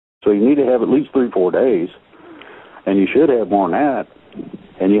So you need to have at least 3-4 days, and you should have more than that.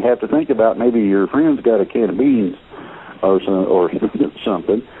 And you have to think about maybe your friend's got a can of beans or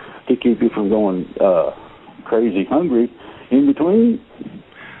something to keep you from going crazy hungry in between.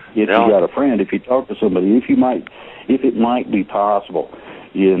 If you got a friend, if you talk to somebody, if it might be possible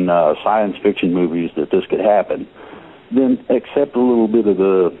in science fiction movies that this could happen, then accept a little bit of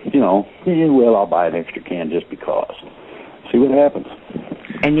the, well, I'll buy an extra can just because. See what happens.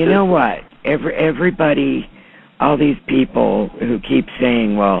 And you know what? Everybody, all these people who keep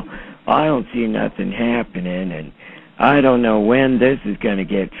saying, well, I don't see nothing happening, and I don't know when this is going to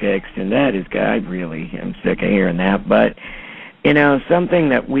get fixed, and that is, I really am sick of hearing that. But, something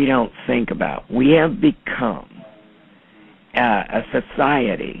that we don't think about. We have become a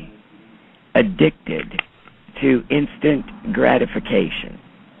society addicted to instant gratification.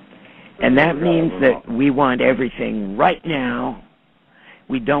 And that means that we want everything right now.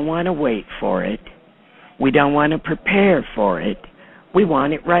 We don't want to wait for it. We don't want to prepare for it. We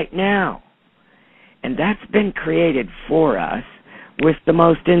want it right now. And that's been created for us with the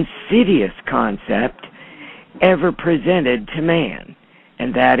most insidious concept ever presented to man,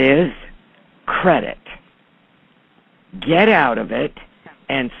 and that is credit. Get out of it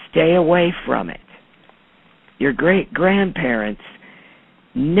and stay away from it. Your great-grandparents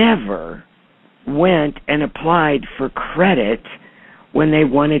never went and applied for credit when they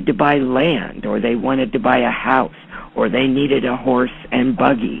wanted to buy land, or they wanted to buy a house, or they needed a horse and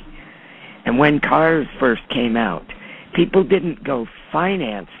buggy. And when cars first came out, people didn't go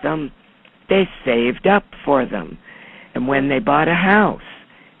finance them. They saved up for them. And when they bought a house,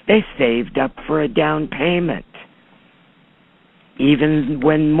 they saved up for a down payment. Even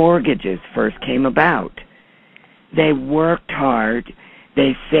when mortgages first came about, they worked hard,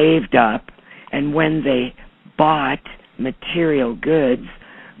 they saved up, and when they bought material goods,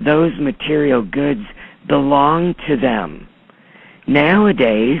 those material goods belonged to them.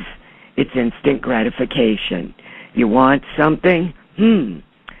 Nowadays, it's instant gratification. You want something?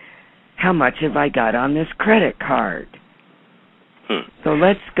 How much have I got on this credit card? So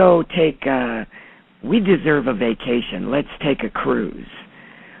let's go take we deserve a vacation. Let's take a cruise.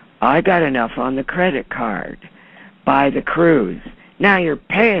 I got enough on the credit card. Buy the cruise. Now you're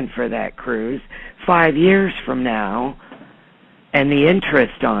paying for that cruise 5 years from now, and the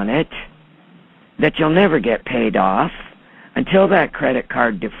interest on it that you'll never get paid off until that credit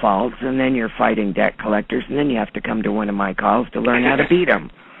card defaults, and then you're fighting debt collectors, and then you have to come to one of my calls to learn how to beat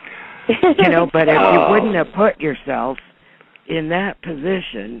them. But if you wouldn't have put yourself in that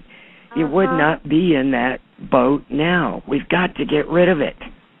position, you would not be in that boat now. We've got to get rid of it.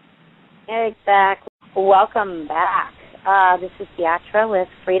 Exactly. Welcome back. This is Theatra with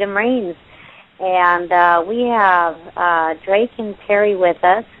Freedom Reigns. And we have Drake and Terry with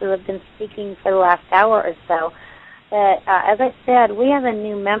us, who have been speaking for the last hour or so. But as I said, we have a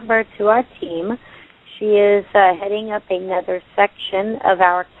new member to our team. She is heading up another section of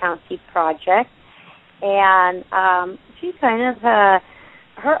our county project, and she kind of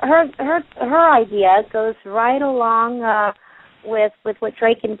her idea goes right along with what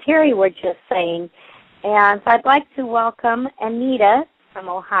Drake and Terry were just saying. And so I'd like to welcome Anita from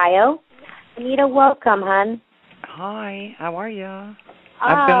Ohio. Anita, welcome, hon. Hi, how are you?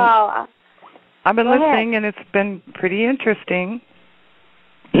 I've been listening, and it's been pretty interesting.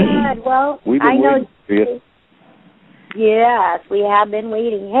 Good. Well, I know. Yes, we have been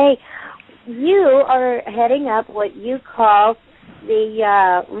waiting. Hey, you are heading up what you call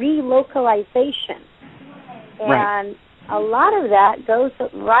the relocalization, and a lot of that goes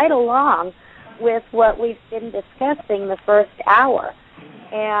right along with what we've been discussing the first hour.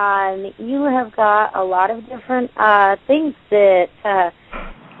 And you have got a lot of different things that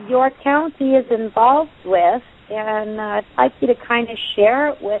your county is involved with, and I'd like you to kind of share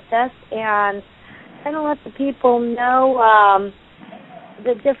it with us and kind of let the people know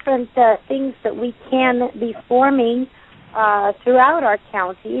the different things that we can be forming throughout our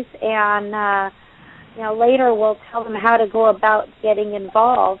counties, and later we'll tell them how to go about getting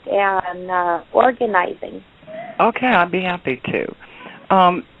involved and organizing. Okay, I'd be happy to.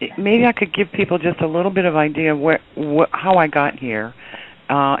 Maybe I could give people just a little bit of idea of how I got here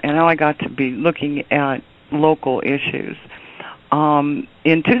and how I got to be looking at local issues.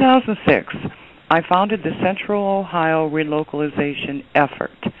 In 2006, I founded the Central Ohio Relocalization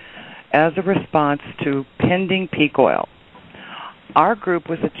Effort as a response to pending peak oil. Our group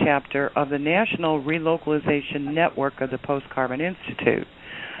was a chapter of the National Relocalization Network of the Post-Carbon Institute.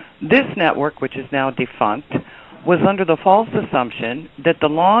 This network, which is now defunct, was under the false assumption that the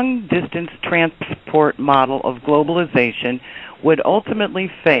long-distance transport model of globalization would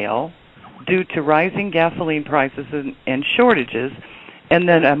ultimately fail due to rising gasoline prices and shortages, and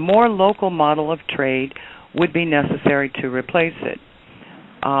that a more local model of trade would be necessary to replace it.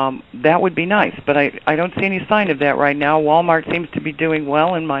 That would be nice, but I don't see any sign of that right now. Walmart seems to be doing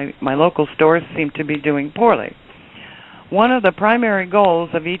well, and my local stores seem to be doing poorly. One of the primary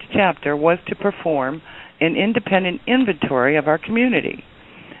goals of each chapter was to perform an independent inventory of our community.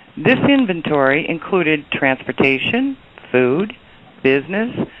 This inventory included transportation, food,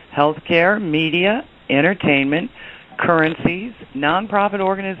 business, healthcare, media, entertainment, currencies, nonprofit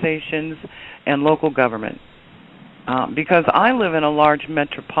organizations, and local government. Because I live in a large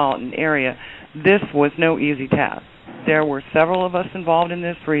metropolitan area, this was no easy task. There were several of us involved in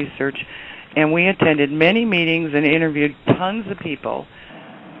this research, and we attended many meetings and interviewed tons of people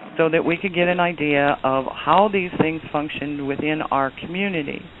so that we could get an idea of how these things functioned within our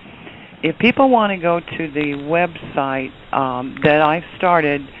community. If people want to go to the website that I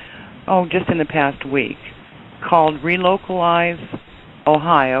started, just in the past week, called Relocalize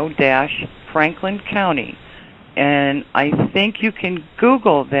Ohio-Franklin County, and I think you can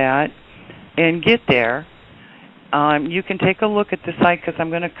Google that and get there. You can take a look at the site because I'm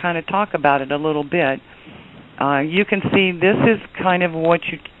going to kind of talk about it a little bit. You can see this is kind of what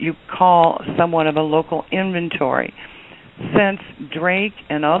you call somewhat of a local inventory. Since Drake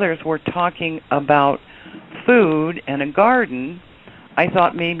and others were talking about food and a garden, I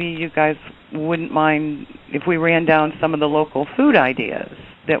thought maybe you guys wouldn't mind if we ran down some of the local food ideas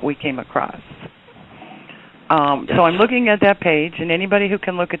that we came across. So I'm looking at that page, and anybody who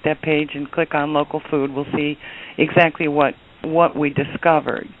can look at that page and click on local food will see exactly what we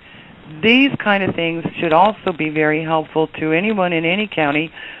discovered. These kind of things should also be very helpful to anyone in any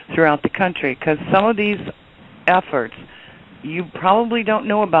county throughout the country, because some of these efforts, you probably don't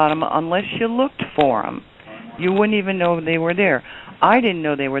know about them unless you looked for them. You wouldn't even know they were there. I didn't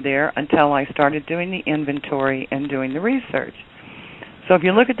know they were there until I started doing the inventory and doing the research. So if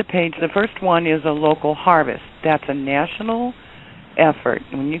you look at the page, the first one is a local harvest. That's a national effort.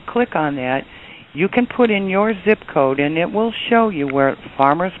 When you click on that, you can put in your zip code, and it will show you where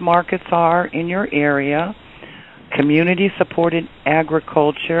farmers markets are in your area, community-supported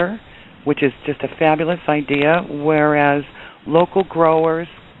agriculture, which is just a fabulous idea, whereas local growers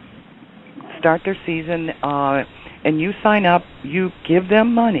start their season, and you sign up, you give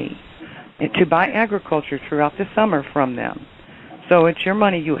them money to buy agriculture throughout the summer from them. So it's your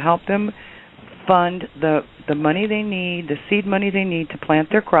money. You help them fund the money they need, the seed money they need to plant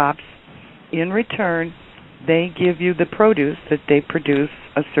their crops. In return, they give you the produce that they produce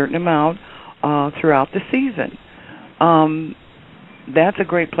a certain amount throughout the season. That's a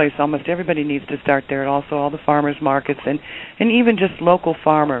great place. Almost everybody needs to start there, and also all the farmers markets and even just local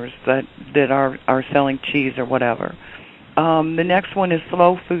farmers that are selling cheese or whatever. The next one is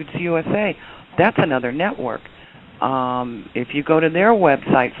Slow Foods USA. That's another network. If you go to their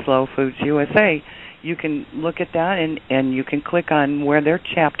website, Slow Foods USA, you can look at that and you can click on where their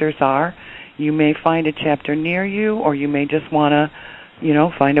chapters are. You may find a chapter near you, or you may just want to,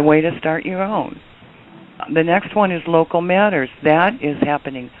 find a way to start your own. The next one is Local Matters. That is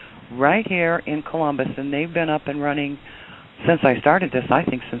happening right here in Columbus, and they've been up and running since I started this, I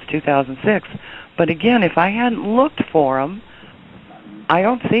think since 2006. But again, if I hadn't looked for them, I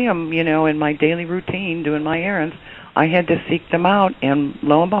don't see them, in my daily routine doing my errands. I had to seek them out, and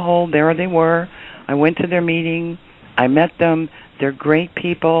lo and behold, there they were. I went to their meeting. I met them. They're great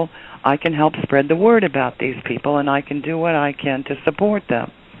people. I can help spread the word about these people, and I can do what I can to support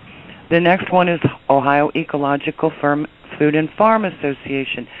them. The next one is Ohio Ecological Food and Farm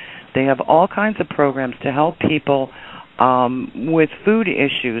Association. They have all kinds of programs to help people with food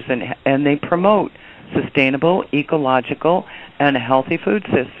issues, and they promote sustainable, ecological, and healthy food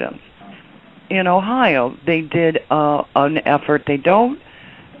systems. In Ohio, they did an effort. They don't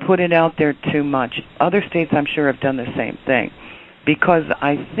put it out there too much. Other states, I'm sure, have done the same thing, because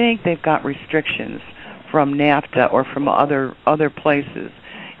I think they've got restrictions from NAFTA or from other places.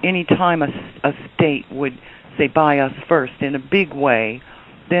 Any time a state would say, buy us first in a big way,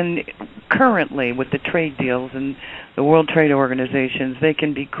 then currently with the trade deals and the World Trade Organizations, they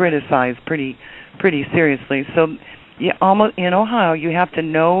can be criticized pretty seriously. So almost in Ohio, you have to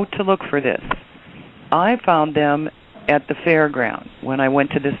know to look for this. I found them at the fairground when I went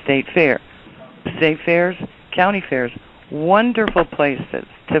to the state fair. State fairs, county fairs, wonderful places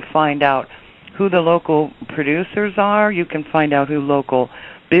to find out who the local producers are. You can find out who local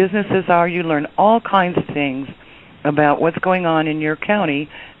businesses are. You learn all kinds of things about what's going on in your county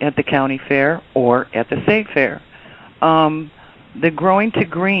at the county fair or at the state fair. the Growing to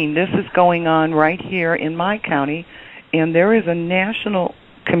Green. This is going on right here in my county, and there is a national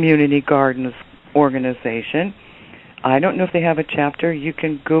community gardens organization. I don't know if they have a chapter. You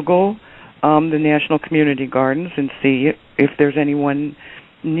can Google the National Community Gardens and see if there's anyone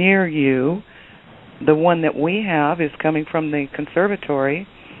near you. The one that we have is coming from the conservatory,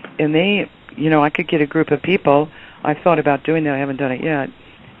 and they, I could get a group of people. I've thought about doing that. I haven't done it yet.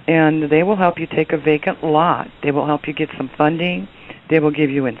 And they will help you take a vacant lot. They will help you get some funding. They will give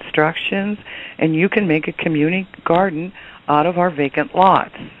you instructions, and you can make a community garden out of our vacant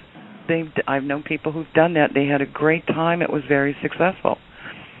lots. I've known people who've done that. They had a great time. It was very successful.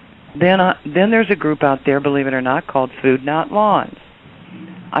 Then there's a group out there, believe it or not, called Food Not Lawns.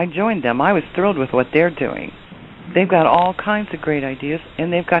 I joined them. I was thrilled with what they're doing. They've got all kinds of great ideas,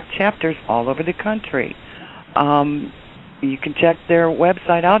 and they've got chapters all over the country. You can check their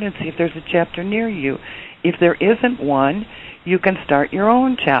website out and see if there's a chapter near you. If there isn't one, you can start your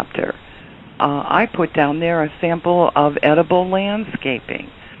own chapter. I put down there a sample of edible landscaping.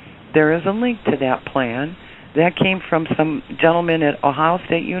 There is a link to that plan. That came from some gentleman at Ohio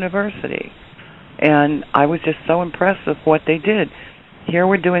State University. And I was just so impressed with what they did. Here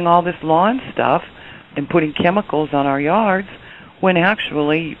we're doing all this lawn stuff and putting chemicals on our yards when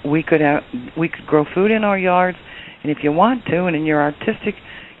actually we could grow food in our yards, and if you want to, and you're artistic,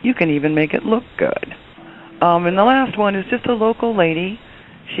 you can even make it look good. And the last one is just a local lady.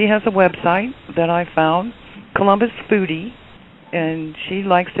 She has a website that I found, Columbus Foodie, and she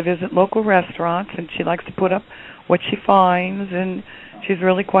likes to visit local restaurants, and she likes to put up what she finds, and she's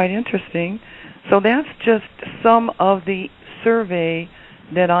really quite interesting. So that's just some of the survey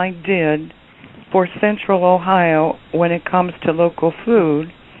that I did for Central Ohio when it comes to local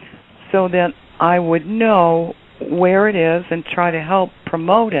food, so that I would know where it is and try to help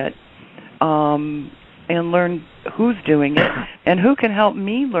promote it, and learn who's doing it and who can help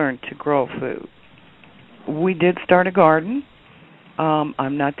me learn to grow food. We did start a garden.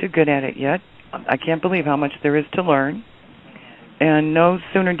 I'm not too good at it yet. I can't believe how much there is to learn. And no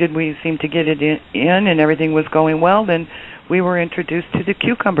sooner did we seem to get it in and everything was going well than we were introduced to the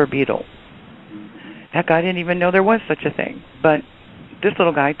cucumber beetle. Heck, I didn't even know there was such a thing. But this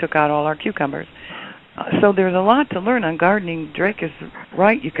little guy took out all our cucumbers. So there's a lot to learn on gardening. Drake is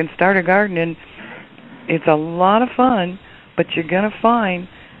right. You can start a garden, and it's a lot of fun, but you're going to find,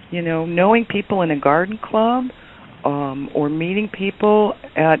 knowing people in a garden club, or meeting people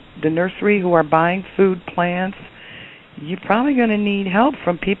at the nursery who are buying food plants, you're probably going to need help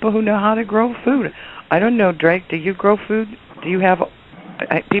from people who know how to grow food. I don't know, Drake, do you grow food? Do you have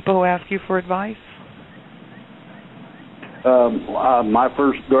people who ask you for advice? My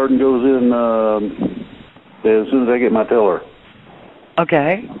first garden goes in as soon as I get my tiller.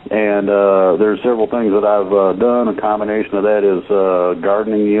 Okay. And there's several things that I've done. A combination of that is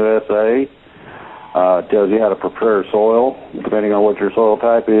Gardening USA. It tells you how to prepare soil, depending on what your soil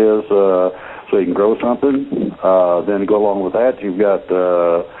type is, so you can grow something. Then to go along with that, you've got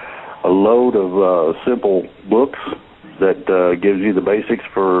a load of simple books that gives you the basics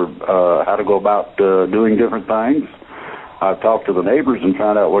for how to go about doing different things. I've talked to the neighbors and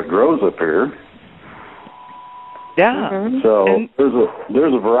found out what grows up here. Yeah. Mm-hmm. So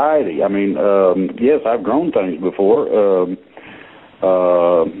there's a variety. I mean, yes, I've grown things before.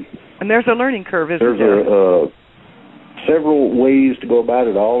 And there's a learning curve, isn't there? There's several ways to go about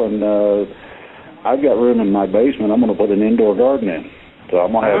it all, and I've got room in my basement. I'm going to put an indoor garden in, so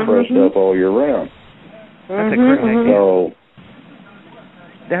I'm going to have fresh stuff all year round. That's a great idea. So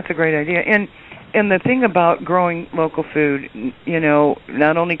that's a great idea. And the thing about growing local food,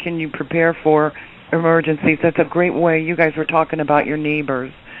 not only can you prepare for emergencies, that's a great way. You guys were talking about your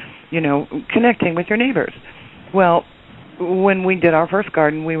neighbors, connecting with your neighbors. Well, when we did our first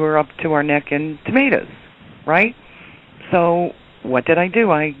garden, we were up to our neck in tomatoes, right? So what did I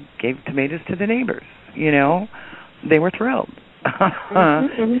do? I gave tomatoes to the neighbors. They were thrilled.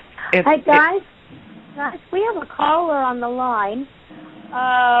 Hey, guys, we have a caller on the line,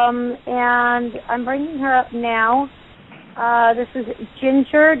 and I'm bringing her up now. This is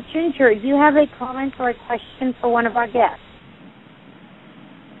Ginger. Ginger, do you have a comment or a question for one of our guests?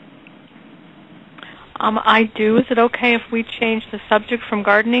 I do. Is it okay if we change the subject from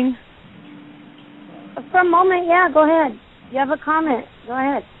gardening? For a moment, yeah, go ahead. You have a comment. Go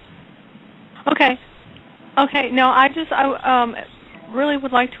ahead. Okay. No, I really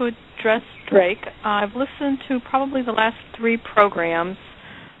would like to address Drake. I've listened to probably the last 3 programs,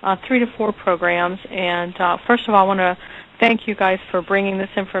 3 to 4 programs, and first of all, I want to thank you guys for bringing this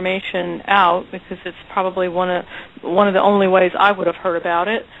information out, because it's probably one of the only ways I would have heard about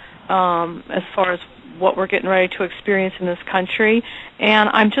it, as far as what we're getting ready to experience in this country, and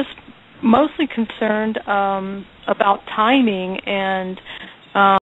I'm just mostly concerned about timing and